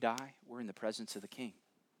once we die, we're in the presence of the King.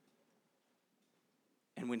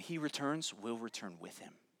 And when he returns, we'll return with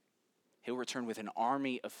him. He'll return with an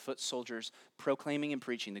army of foot soldiers proclaiming and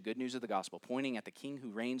preaching the good news of the gospel, pointing at the King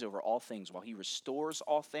who reigns over all things while he restores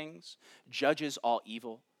all things, judges all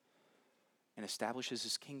evil, and establishes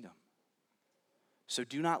his kingdom. So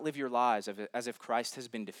do not live your lives as if Christ has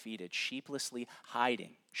been defeated, sheepishly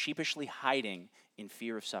hiding in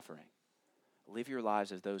fear of suffering. Live your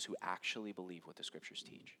lives as those who actually believe what the scriptures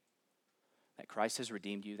teach. That Christ has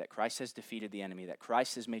redeemed you, that Christ has defeated the enemy, that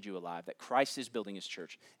Christ has made you alive, that Christ is building his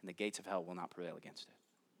church, and the gates of hell will not prevail against it.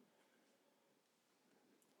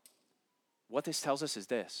 What this tells us is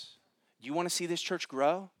this. Do you want to see this church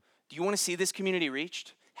grow? Do you want to see this community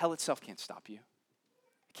reached? Hell itself can't stop you.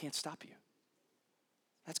 It can't stop you.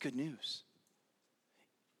 That's good news.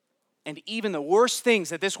 And even the worst things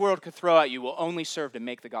that this world could throw at you will only serve to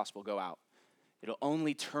make the gospel go out. It'll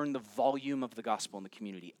only turn the volume of the gospel in the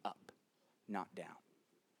community up, not down.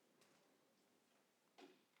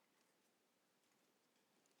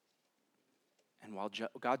 And while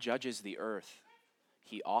God judges the earth,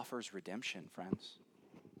 he offers redemption, friends.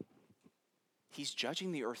 He's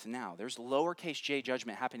judging the earth now. There's lowercase j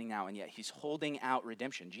judgment happening now, and yet he's holding out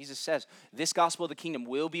redemption. Jesus says, this gospel of the kingdom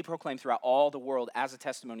will be proclaimed throughout all the world as a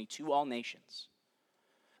testimony to all nations.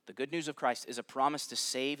 The good news of Christ is a promise to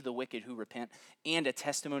save the wicked who repent and a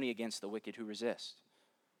testimony against the wicked who resist.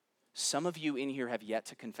 Some of you in here have yet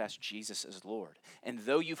to confess Jesus as Lord. And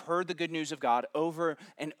though you've heard the good news of God over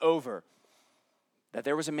and over, that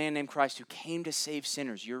there was a man named Christ who came to save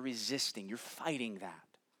sinners, you're resisting, you're fighting that.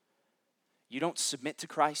 You don't submit to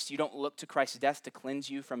Christ. You don't look to Christ's death to cleanse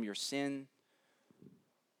you from your sin.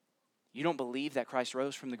 You don't believe that Christ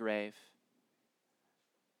rose from the grave.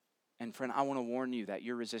 And friend, I want to warn you that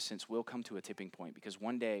your resistance will come to a tipping point, because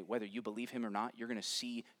one day, whether you believe him or not, you're going to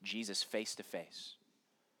see Jesus face to face.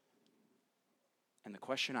 And the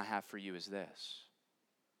question I have for you is this.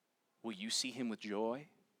 Will you see him with joy,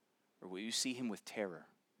 or will you see him with terror?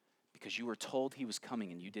 Because you were told he was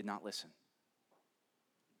coming and you did not listen.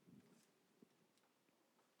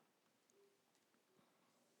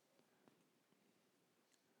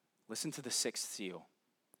 Listen to the sixth seal.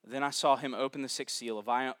 Then I saw him open the sixth seal.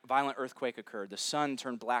 A violent earthquake occurred. The sun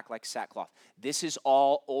turned black like sackcloth. This is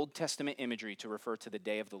all Old Testament imagery to refer to the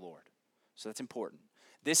day of the Lord. So that's important.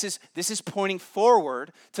 This is pointing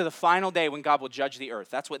forward to the final day when God will judge the earth.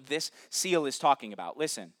 That's what this seal is talking about.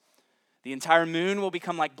 Listen. The entire moon will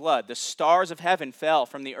become like blood. The stars of heaven fell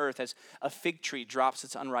from the earth as a fig tree drops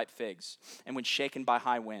its unripe figs, and when shaken by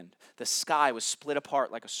high wind. The sky was split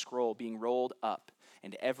apart like a scroll being rolled up,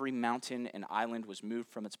 and every mountain and island was moved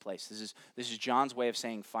from its place. This is John's way of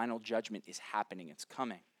saying final judgment is happening. It's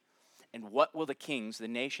coming. And what will the kings, the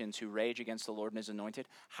nations who rage against the Lord and his anointed,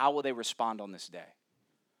 how will they respond on this day?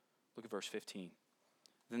 Look at verse 15.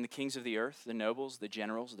 Then the kings of the earth, the nobles, the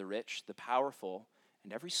generals, the rich, the powerful,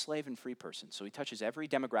 and every slave and free person. So he touches every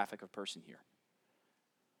demographic of person here.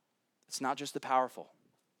 It's not just the powerful.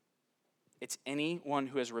 It's anyone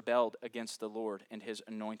who has rebelled against the Lord and his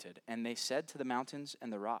anointed. And they said to the mountains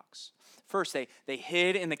and the rocks. First, they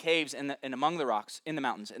hid in the caves and among the rocks in the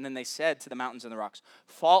mountains. And then they said to the mountains and the rocks,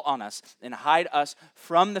 fall on us and hide us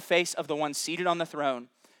from the face of the one seated on the throne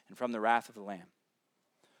and from the wrath of the Lamb.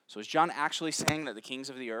 So is John actually saying that the kings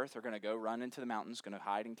of the earth are going to go run into the mountains, going to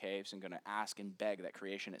hide in caves, and going to ask and beg that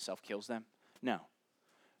creation itself kills them? No.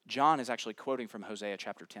 John is actually quoting from Hosea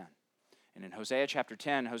chapter 10. And in Hosea chapter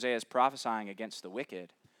 10, Hosea is prophesying against the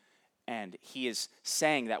wicked. And he is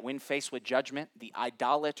saying that when faced with judgment, the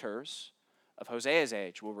idolaters of Hosea's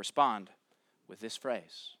age will respond with this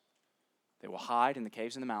phrase. They will hide in the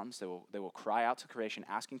caves and the mountains. They will cry out to creation,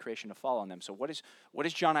 asking creation to fall on them. So what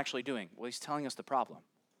is John actually doing? Well, he's telling us the problem.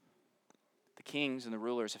 The kings and the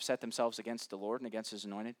rulers have set themselves against the Lord and against his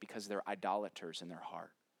anointed because they're idolaters in their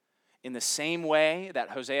heart. In the same way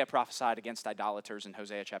that Hosea prophesied against idolaters in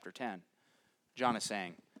Hosea chapter 10, John is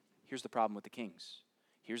saying, here's the problem with the kings.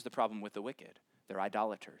 Here's the problem with the wicked. They're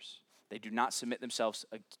idolaters. They do not submit themselves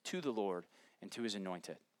to the Lord and to his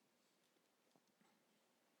anointed.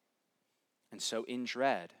 And so in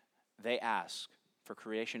dread, they ask for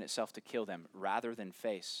creation itself to kill them rather than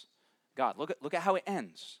face God. Look at how it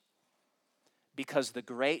ends. Because the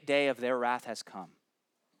great day of their wrath has come.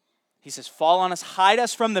 He says, fall on us, hide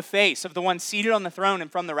us from the face of the one seated on the throne and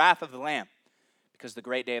from the wrath of the Lamb. Because the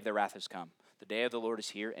great day of their wrath has come. The day of the Lord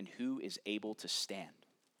is here, and who is able to stand?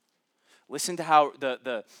 Listen to how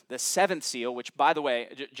the seventh seal, which, by the way,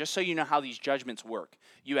 just so you know how these judgments work,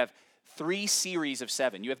 you have 3 series of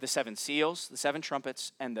 7. You have the 7 seals, the 7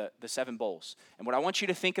 trumpets, and the 7 bowls. And what I want you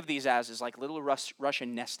to think of these as is like little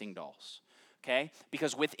Russian nesting dolls. Okay?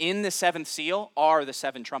 Because within the 7th seal are the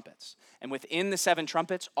 7 trumpets. And within the 7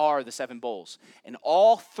 trumpets are the 7 bowls. And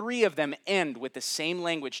all 3 of them end with the same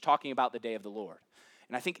language talking about the day of the Lord.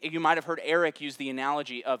 And I think you might have heard Eric use the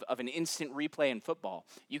analogy of an instant replay in football.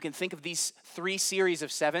 You can think of these 3 series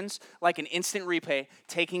of 7s like an instant replay,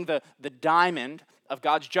 taking the diamond of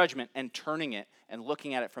God's judgment and turning it and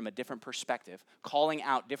looking at it from a different perspective, calling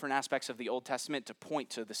out different aspects of the Old Testament to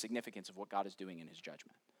point to the significance of what God is doing in his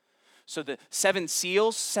judgment. So the 7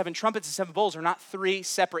 seals, 7 trumpets, and 7 bowls are not 3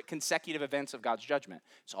 separate consecutive events of God's judgment.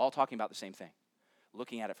 It's all talking about the same thing,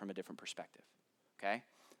 looking at it from a different perspective, okay?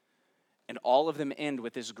 And all of them end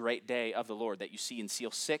with this great day of the Lord that you see in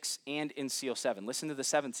seal 6 and in seal 7. Listen to the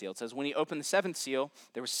 7th seal. It says, when he opened the 7th seal,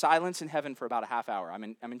 there was silence in heaven for about a half hour. I'm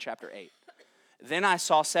in chapter 8. Then I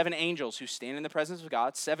saw 7 angels who stand in the presence of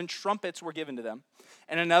God. 7 trumpets were given to them.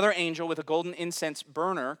 And another angel with a golden incense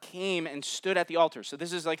burner came and stood at the altar. So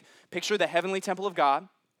this is like, picture the heavenly temple of God.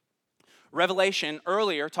 Revelation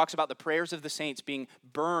earlier talks about the prayers of the saints being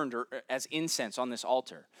burned or as incense on this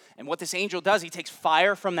altar. And what this angel does, he takes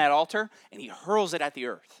fire from that altar and he hurls it at the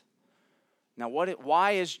earth. Now,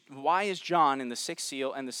 why is John in the 6th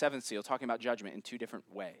seal and the 7th seal talking about judgment in 2 different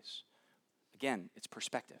ways? Again, it's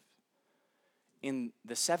perspective. In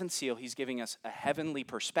the 7th seal, he's giving us a heavenly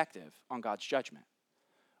perspective on God's judgment.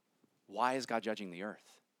 Why is God judging the earth?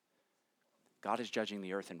 God is judging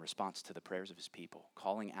the earth in response to the prayers of his people,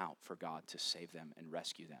 calling out for God to save them and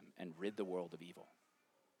rescue them and rid the world of evil.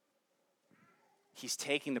 He's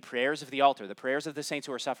taking the prayers of the altar, the prayers of the saints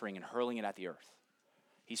who are suffering, and hurling it at the earth.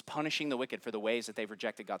 He's punishing the wicked for the ways that they've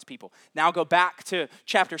rejected God's people. Now go back to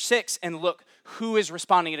chapter 6 and look who is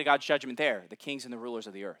responding to God's judgment there, the kings and the rulers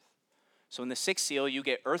of the earth. So in the 6th seal, you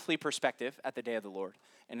get earthly perspective at the day of the Lord.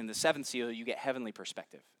 And in the 7th seal, you get heavenly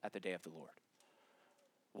perspective at the day of the Lord.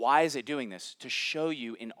 Why is it doing this? To show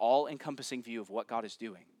you an all-encompassing view of what God is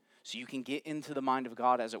doing. So you can get into the mind of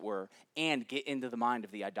God, as it were, and get into the mind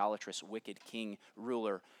of the idolatrous, wicked king,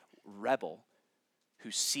 ruler, rebel,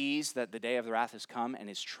 who sees that the day of the wrath has come and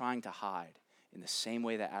is trying to hide in the same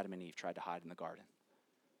way that Adam and Eve tried to hide in the garden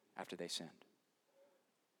after they sinned.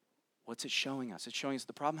 What's it showing us? It's showing us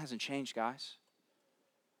the problem hasn't changed, guys.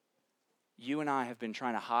 You and I have been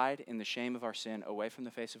trying to hide in the shame of our sin away from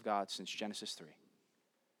the face of God since Genesis 3.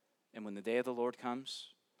 And when the day of the Lord comes,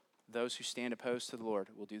 those who stand opposed to the Lord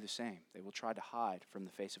will do the same. They will try to hide from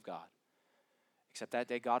the face of God. Except that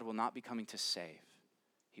day, God will not be coming to save.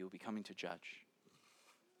 He will be coming to judge.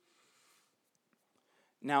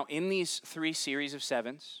 Now, in these 3 series of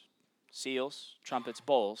 7s, seals, trumpets,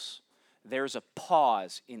 bowls, there's a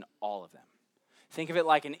pause in all of them. Think of it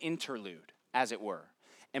like an interlude, as it were.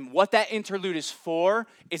 And what that interlude is for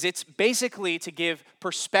is it's basically to give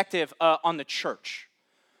perspective on the church.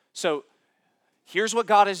 So here's what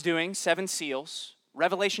God is doing, 7 seals.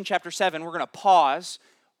 Revelation chapter 7, we're going to pause.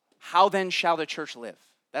 How then shall the church live?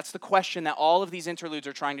 That's the question that all of these interludes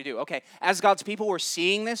are trying to do. Okay, as God's people, we're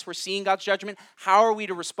seeing this. We're seeing God's judgment. How are we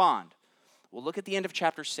to respond? Well, look at the end of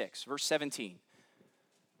chapter 6, verse 17.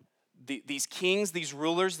 These kings, these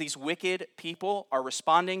rulers, these wicked people are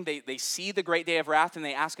responding. They see the great day of wrath and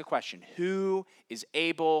they ask a question. Who is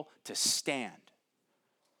able to stand?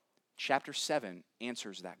 Chapter 7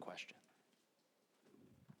 answers that question.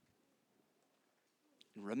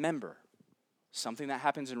 And remember, something that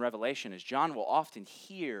happens in Revelation is John will often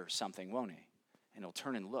hear something, won't he? And he'll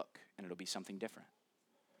turn and look, and it'll be something different.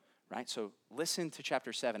 Right? So listen to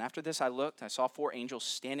chapter 7. After this I looked, I saw 4 angels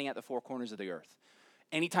standing at the 4 corners of the earth.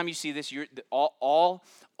 Anytime you see this, all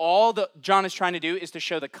that John is trying to do is to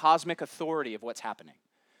show the cosmic authority of what's happening.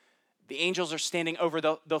 The angels are standing over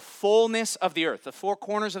the fullness of the earth, the 4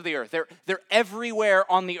 corners of the earth. They're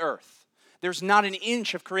everywhere on the earth. There's not an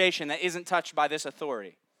inch of creation that isn't touched by this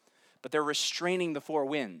authority. But they're restraining the 4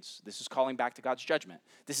 winds. This is calling back to God's judgment.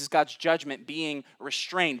 This is God's judgment being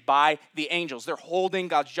restrained by the angels. They're holding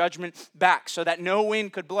God's judgment back so that no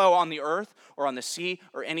wind could blow on the earth or on the sea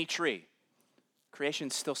or any tree.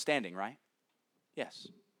 Creation's still standing, right? Yes.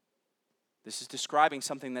 This is describing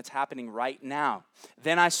something that's happening right now.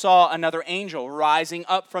 Then I saw another angel rising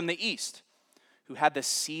up from the east who had the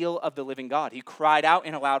seal of the living God. He cried out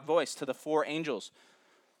in a loud voice to the 4 angels.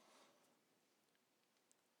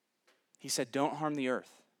 He said, don't harm the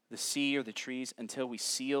earth, the sea, or the trees until we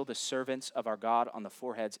seal the servants of our God on the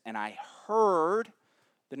foreheads. And I heard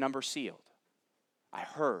the number sealed. I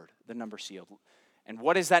heard the number sealed. And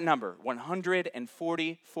what is that number?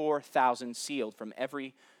 144,000 sealed from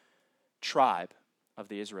every tribe of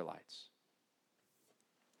the Israelites.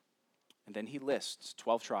 And then he lists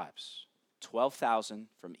 12 tribes, 12,000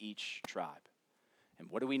 from each tribe.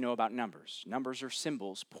 And what do we know about numbers? Numbers are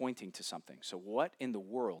symbols pointing to something. So what in the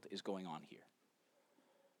world is going on here?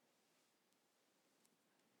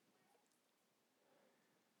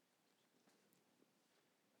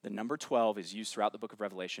 The number 12 is used throughout the book of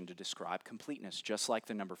Revelation to describe completeness, just like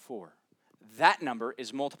the number 4. That number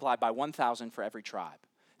is multiplied by 1,000 for every tribe.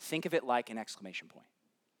 Think of it like an exclamation point,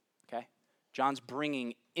 okay? John's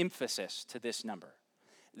bringing emphasis to this number.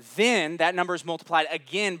 Then that number is multiplied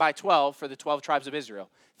again by 12 for the 12 tribes of Israel.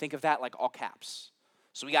 Think of that like all caps.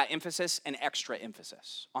 So we got emphasis and extra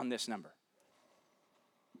emphasis on this number.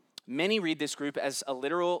 Many read this as a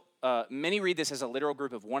literal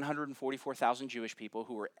group of 144,000 Jewish people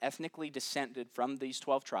who were ethnically descended from these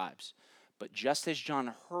 12 tribes. But just as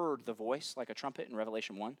John heard the voice like a trumpet in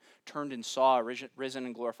Revelation 1, turned and saw a risen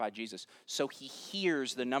and glorified Jesus, so he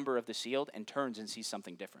hears the number of the sealed and turns and sees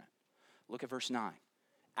something different. Look at verse 9.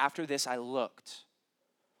 After this I looked.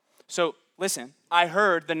 So listen, I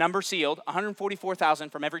heard the number sealed, 144,000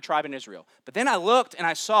 from every tribe in Israel. But then I looked and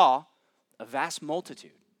I saw a vast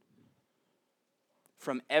multitude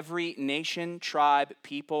from every nation, tribe,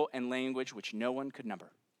 people, and language which no one could number.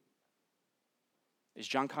 Is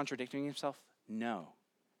John contradicting himself? No.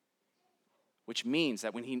 Which means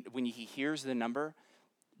that when he hears the number,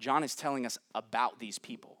 John is telling us about these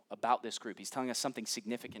people, about this group. He's telling us something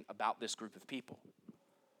significant about this group of people.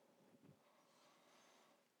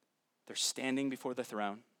 They're standing before the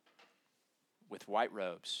throne with white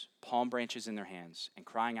robes, palm branches in their hands, and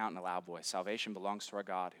crying out in a loud voice, salvation belongs to our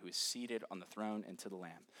God who is seated on the throne and to the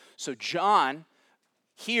Lamb. So John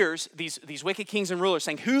hears these wicked kings and rulers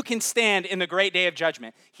saying, who can stand in the great day of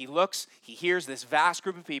judgment? He looks, he hears this vast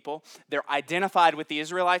group of people. They're identified with the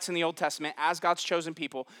Israelites in the Old Testament as God's chosen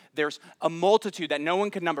people. There's a multitude that no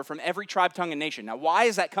one could number from every tribe, tongue, and nation. Now, why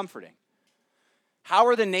is that comforting? How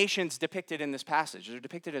are the nations depicted in this passage? They're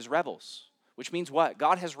depicted as rebels, which means what?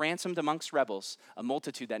 God has ransomed amongst rebels a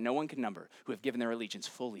multitude that no one can number who have given their allegiance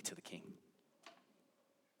fully to the King.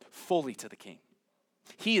 Fully to the King.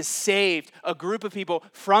 He has saved a group of people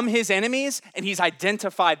from his enemies, and he's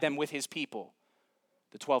identified them with his people,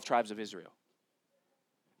 the 12 tribes of Israel.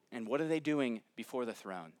 And what are they doing before the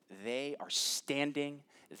throne? They are standing,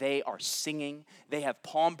 they are singing, they have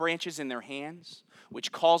palm branches in their hands,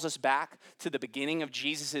 which calls us back to the beginning of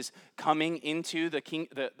Jesus' coming into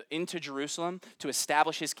into Jerusalem to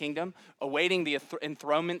establish his kingdom, awaiting the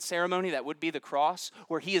enthronement ceremony that would be the cross,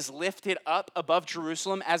 where he is lifted up above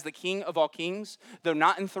Jerusalem as the King of all kings. Though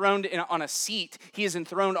not enthroned on a seat, he is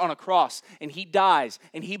enthroned on a cross, and he dies,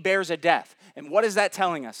 and he bears a death. And what is that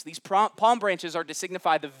telling us? These palm branches are to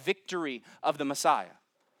signify the victory of the Messiah.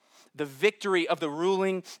 the victory of the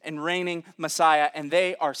ruling and reigning Messiah, and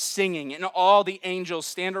they are singing, and all the angels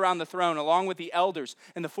stand around the throne along with the elders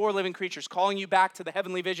and the four living creatures, calling you back to the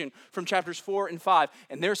heavenly vision from chapters 4 and 5,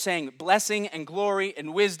 and they're saying blessing and glory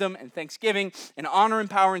and wisdom and thanksgiving and honor and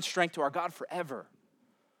power and strength to our God forever.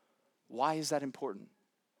 Why is that important?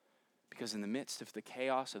 Because in the midst of the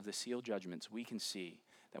chaos of the sealed judgments, we can see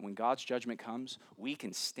that when God's judgment comes, we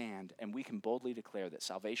can stand and we can boldly declare that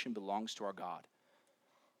salvation belongs to our God.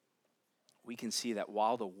 We can see that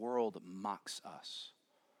while the world mocks us,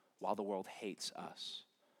 while the world hates us,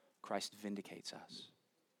 Christ vindicates us.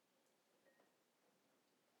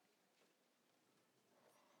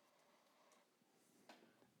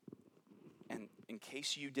 And in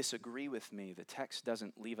case you disagree with me, the text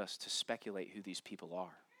doesn't leave us to speculate who these people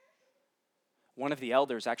are. One of the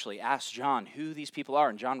elders actually asked John who these people are,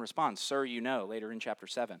 and John responds, "Sir, you know," later in chapter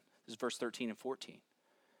 7. This is verse 13 and 14.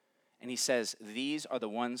 And he says, "These are the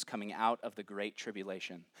ones coming out of the great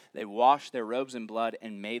tribulation. They washed their robes in blood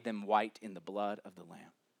and made them white in the blood of the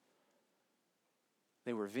Lamb."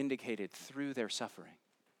 They were vindicated through their suffering.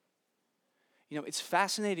 You know, it's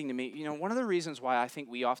fascinating to me. You know, one of the reasons why I think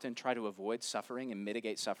we often try to avoid suffering and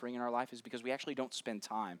mitigate suffering in our life is because we actually don't spend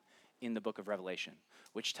time in the book of Revelation,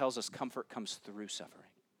 which tells us comfort comes through suffering.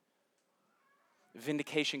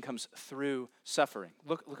 Vindication comes through suffering.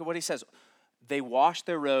 Look at what he says. They washed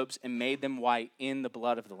their robes and made them white in the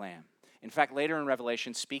blood of the Lamb. In fact, later in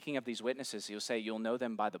Revelation, speaking of these witnesses, he'll say, "You'll know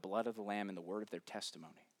them by the blood of the Lamb and the word of their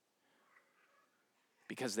testimony."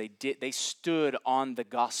 Because they stood on the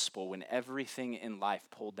gospel when everything in life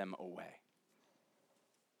pulled them away.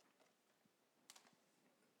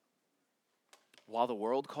 While the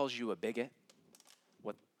world calls you a bigot,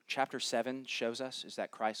 what chapter 7 shows us is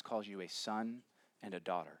that Christ calls you a son and a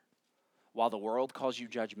daughter. While the world calls you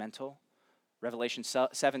judgmental, Revelation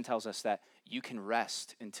 7 tells us that you can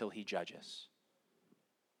rest until he judges.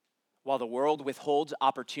 While the world withholds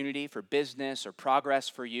opportunity for business or progress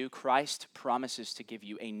for you, Christ promises to give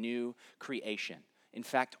you a new creation. In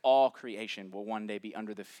fact, all creation will one day be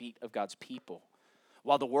under the feet of God's people.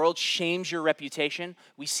 While the world shames your reputation,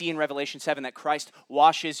 we see in Revelation 7 that Christ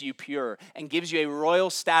washes you pure and gives you a royal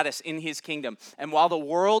status in his kingdom. And while the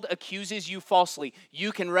world accuses you falsely,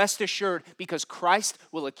 you can rest assured because Christ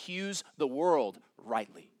will accuse the world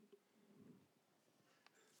rightly.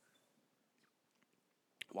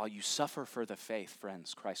 While you suffer for the faith,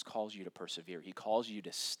 friends, Christ calls you to persevere. He calls you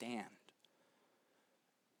to stand.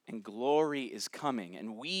 And glory is coming,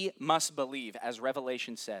 and we must believe, as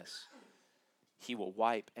Revelation says, he will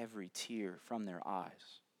wipe every tear from their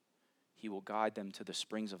eyes. He will guide them to the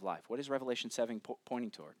springs of life. What is Revelation 7 pointing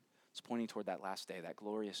toward? It's pointing toward that last day, that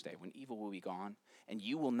glorious day, when evil will be gone, and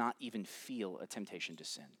you will not even feel a temptation to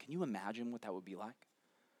sin. Can you imagine what that would be like?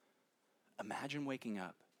 Imagine waking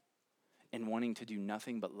up and wanting to do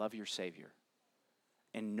nothing but love your Savior,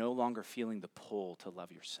 and no longer feeling the pull to love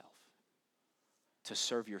yourself, to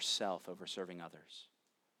serve yourself over serving others.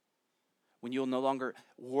 When you'll no longer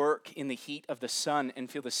work in the heat of the sun and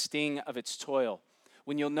feel the sting of its toil.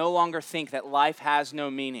 When you'll no longer think that life has no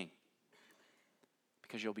meaning,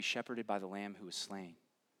 because you'll be shepherded by the Lamb who was slain.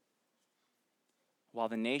 While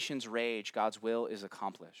the nations rage, God's will is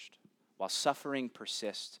accomplished. While suffering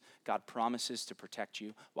persists, God promises to protect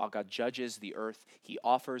you. While God judges the earth, he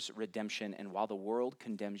offers redemption. And while the world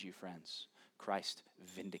condemns you, friends, Christ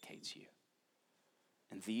vindicates you.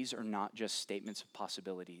 And these are not just statements of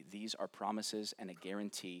possibility. These are promises and a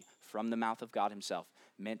guarantee from the mouth of God himself,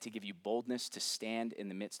 meant to give you boldness to stand in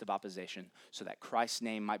the midst of opposition so that Christ's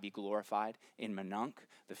name might be glorified in Minonk,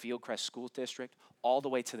 the Fieldcrest School District, all the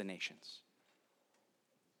way to the nations.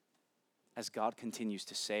 As God continues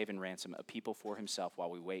to save and ransom a people for himself while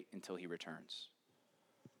we wait until he returns.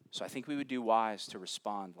 So I think we would do wise to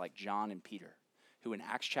respond like John and Peter, who in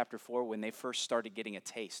Acts chapter 4, when they first started getting a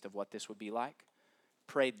taste of what this would be like,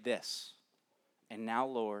 prayed this, "And now,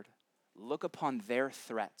 Lord, look upon their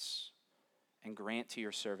threats and grant to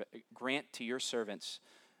your servants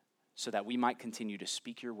so that we might continue to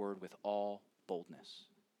speak your word with all boldness."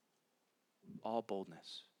 All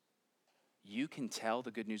boldness. You can tell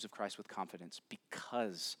the good news of Christ with confidence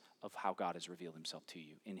because of how God has revealed himself to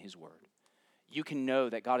you in his word. You can know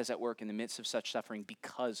that God is at work in the midst of such suffering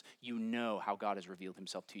because you know how God has revealed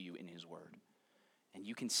himself to you in his word. And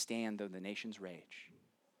you can stand though the nations rage.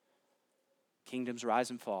 Kingdoms rise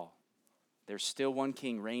and fall. There's still one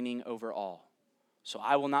king reigning over all. So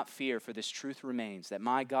I will not fear, for this truth remains, that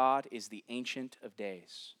my God is the Ancient of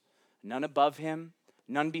Days. None above him,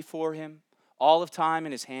 none before him, all of time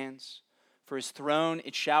in his hands. For his throne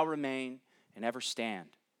it shall remain and ever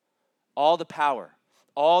stand. All the power,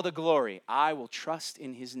 All the glory, I will trust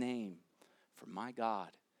in his name, for my God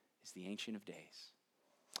is the Ancient of Days.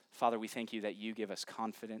 Father, we thank you that you give us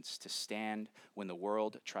confidence to stand when the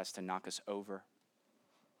world tries to knock us over.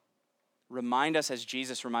 Remind us, as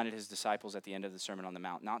Jesus reminded his disciples at the end of the Sermon on the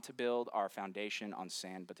Mount, not to build our foundation on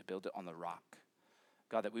sand, but to build it on the rock.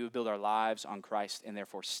 God, that we would build our lives on Christ and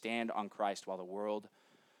therefore stand on Christ while the world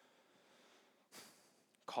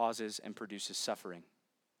causes and produces suffering.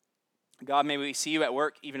 God, may we see you at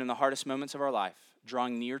work even in the hardest moments of our life,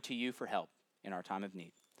 drawing near to you for help in our time of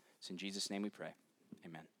need. It's in Jesus' name we pray.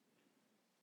 Amen.